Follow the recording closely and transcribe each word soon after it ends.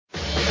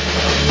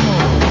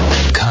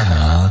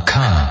K.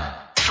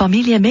 Die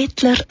Familie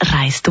Mettler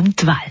reist um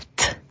die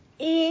Welt.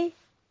 Ich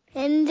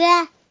bin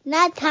der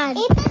Nathan.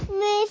 Ich bin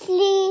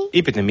Müsli.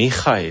 Ich bin der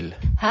Michael.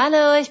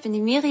 Hallo, ich bin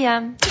die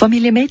Miriam. Die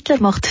Familie Mettler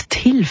macht die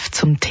Hilfe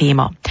zum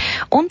Thema.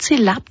 Und sie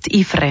lebt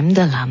in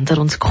fremden Ländern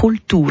und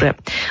Kulturen.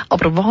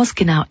 Aber was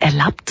genau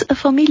erlebt eine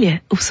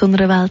Familie auf so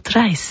einer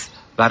Weltreise?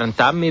 Während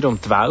wir um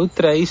die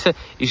Welt reisen,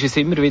 ist es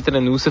immer wieder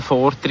eine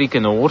Herausforderung,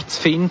 einen Ort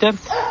zu finden,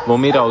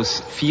 wo wir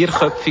als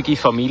vierköpfige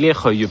Familie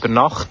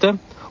übernachten können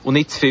und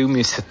nicht zu viel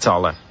müssen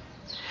zahlen.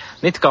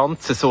 Nicht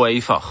ganz so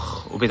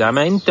einfach. Und bei diesem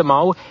einen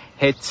Mal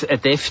hat es eine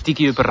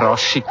deftige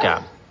Überraschung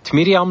gegeben. Die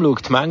Miriam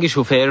schaut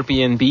manchmal auf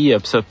Airbnb,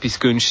 ob es etwas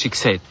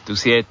Günstiges hat. Und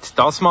sie hat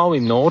das Mal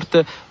im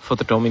Norden von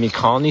der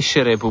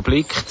Dominikanischen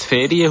Republik das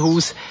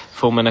Ferienhaus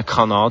von einem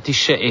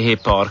kanadischen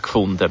Ehepaar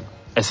gefunden.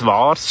 Ein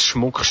wahres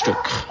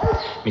Schmuckstück.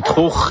 Mit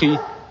Küche,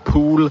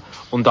 Pool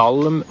und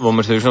allem, was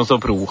wir sonst noch so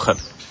brauchen.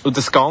 Und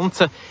das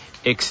Ganze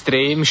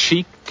extrem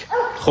schick.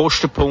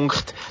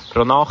 Kostenpunkt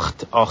pro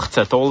Nacht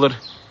 $18.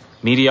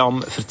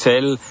 Miriam,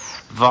 erzähl,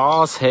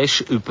 was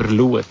hast du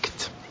überschaut?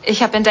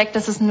 Ich habe entdeckt,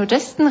 dass es ein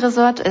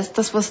Nudistenresort ist.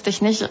 Das wusste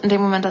ich nicht in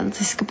dem Moment,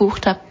 als ich es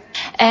gebucht habe.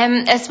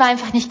 Es war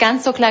einfach nicht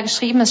ganz so klar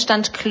geschrieben. Es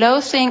stand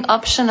Clothing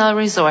Optional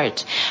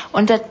Resort.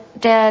 Und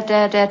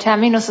der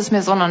Terminus ist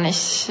mir so noch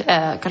nicht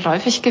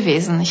geläufig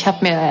gewesen. Ich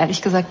habe mir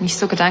ehrlich gesagt nicht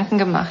so Gedanken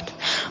gemacht.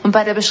 Und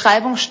bei der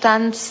Beschreibung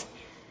stand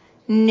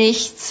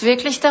nichts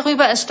wirklich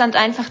darüber. Es stand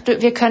einfach,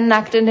 wir können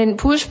nackt in den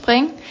Pool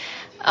springen.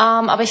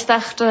 Aber ich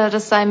dachte,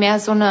 das sei mehr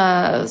so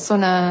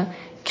eine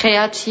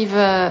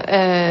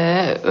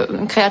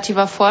ein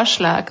kreativer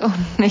Vorschlag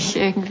und nicht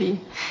irgendwie,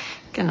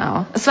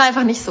 genau. Es war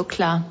einfach nicht so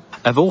klar.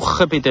 Eine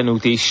Woche bei den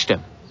Nudisten.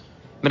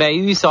 Wir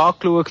haben uns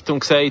angeschaut und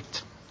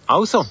gesagt,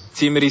 also,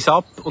 ziehen wir uns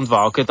ab und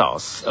wagen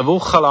das. Eine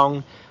Woche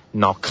lang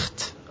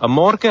nackt. Am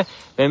Morgen,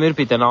 wenn wir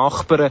bei den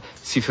Nachbarn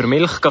sie für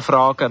Milch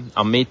fragen,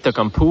 am Mittag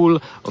am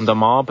Pool und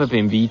am Abend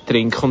beim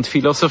Weintrinken und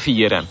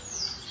Philosophieren.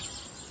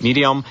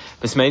 Miriam,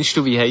 was meinst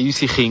du, wie haben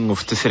unsere Kinder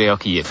auf das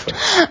reagiert?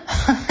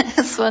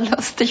 Es war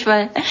lustig,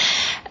 weil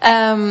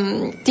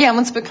die haben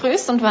uns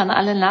begrüßt und waren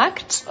alle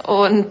nackt.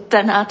 Und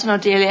der Nathan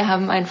und Delia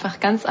haben einfach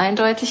ganz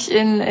eindeutig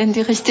in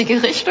die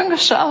richtige Richtung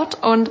geschaut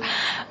und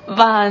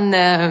waren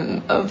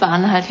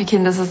halt, wie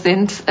Kinder so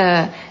sind,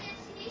 eine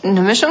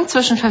Mischung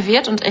zwischen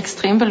verwirrt und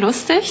extrem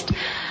belustigt.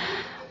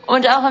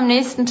 Und auch am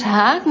nächsten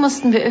Tag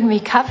mussten wir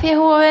irgendwie Kaffee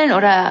holen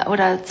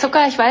oder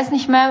Zucker, ich weiß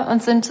nicht mehr,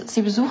 und sind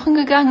sie besuchen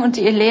gegangen. Und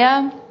die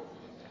Elea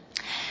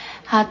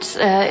hat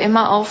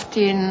immer auf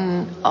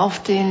den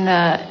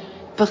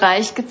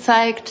Bereich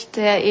gezeigt,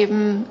 der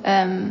eben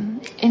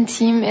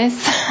intim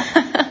ist.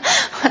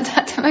 Und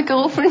hat immer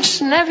gerufen,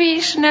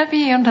 Schnäppi,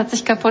 Schnäppi, und hat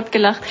sich kaputt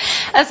gelacht.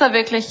 Es war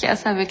wirklich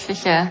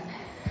eine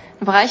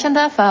bereichernde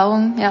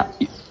Erfahrung, ja.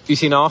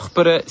 Unsere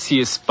Nachbarn waren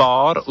ein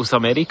Paar aus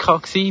Amerika,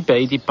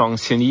 beide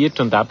pensioniert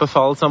und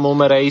ebenfalls am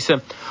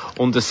Umreisen,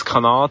 und ein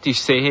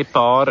kanadisches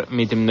Ehepaar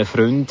mit einem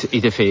Freund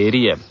in den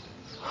Ferien.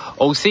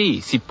 Auch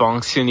sie waren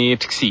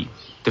pensioniert.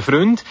 Der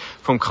Freund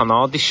vom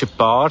kanadischen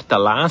Paar, der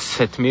Les,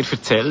 hat mir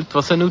erzählt,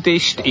 was ein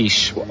Nudist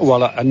ist.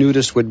 Well, a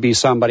nudist would be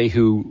somebody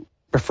who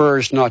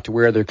prefers not to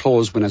wear their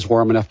clothes when it's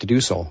warm enough to do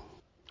so.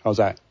 How's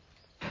that?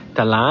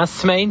 Der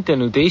Les meint, der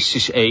Nudist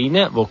ist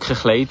einer, der keine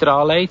Kleider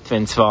anlegt,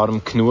 wenn es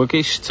warm genug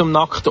ist, zum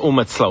nackt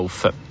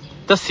rumzulaufen.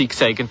 Das sei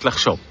es eigentlich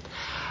schon.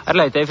 Er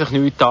legt einfach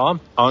nichts an,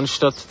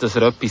 anstatt dass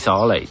er etwas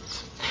anlegt.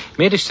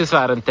 Mir ist das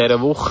während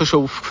dieser Woche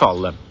schon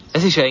aufgefallen.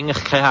 Es ist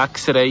eigentlich keine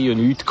Hexerei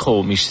und nichts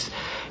Komisches.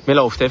 Man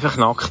läuft einfach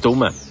nackt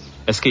rum.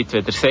 Es gibt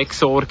weder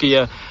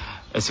Sexorgien,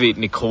 es wird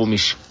nicht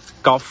komisch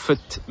gegaffet,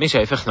 man ist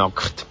einfach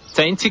nackt. Das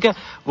Einzige,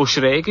 was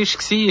schräg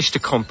war, ist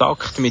der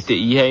Kontakt mit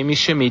den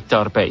einheimischen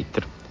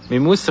Mitarbeitern.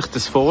 Man muss sich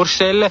das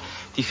vorstellen,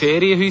 die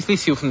Ferienhäuschen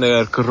sind auf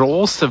einem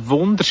grossen,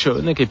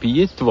 wunderschönen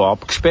Gebiet, das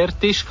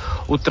abgesperrt ist,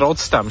 und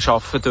trotzdem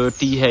arbeiten dort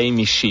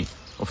Einheimische.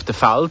 Auf den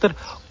Feldern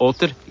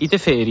oder in den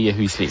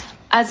Ferienhäuschen.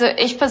 Also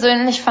ich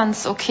persönlich fand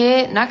es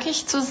okay,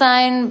 nackig zu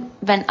sein,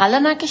 wenn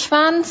alle nackig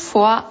waren,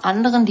 vor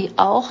anderen, die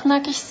auch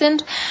nackig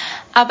sind.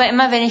 Aber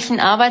immer, wenn ich einen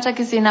Arbeiter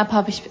gesehen habe,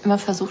 habe ich immer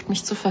versucht,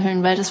 mich zu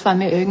verhüllen, weil das war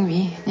mir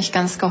irgendwie nicht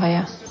ganz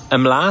geheuer.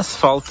 Am Les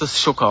fällt das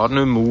schon gar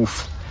nicht mehr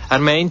auf. Er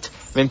meint,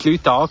 wenn die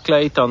Leute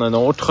angelegt an einen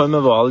Ort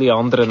kommen, wo alle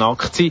anderen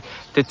nackt sind,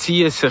 dann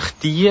ziehen sich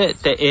die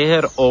dann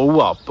eher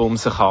auch ab, um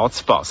sich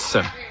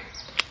anzupassen.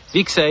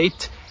 Wie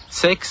gesagt,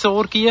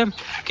 Sexorgien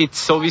gibt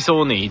es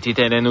sowieso nicht in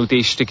diesen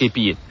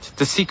Nudistengebieten.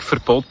 Das ist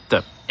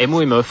verboten,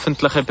 immer im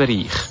öffentlichen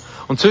Bereich.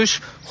 Und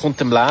sonst kommt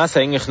dem Les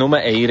eigentlich nur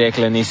eine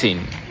Regel in den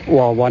Sinn.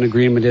 Well, one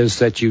agreement is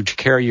that you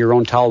carry your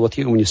own towel with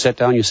you. When you sit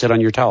down, you sit on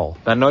your towel.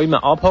 Wer neu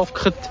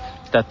abhockt,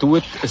 der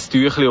tut ein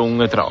Tüchlein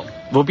unten dran.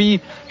 Wobei,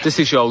 das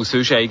ist ja auch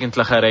sonst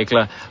eigentlich eine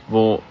Regel,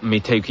 die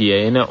mit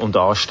Hygiene und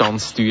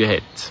Anstand zu tun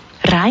hat.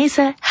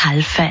 Reisen,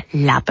 helfen,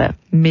 leben.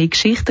 Mehr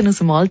Geschichten aus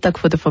dem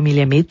Alltag der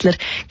Familie Mettler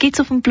gibt's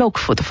auf dem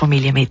Blog der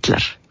Familie Mettler.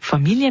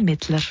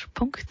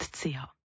 familiemettler.ch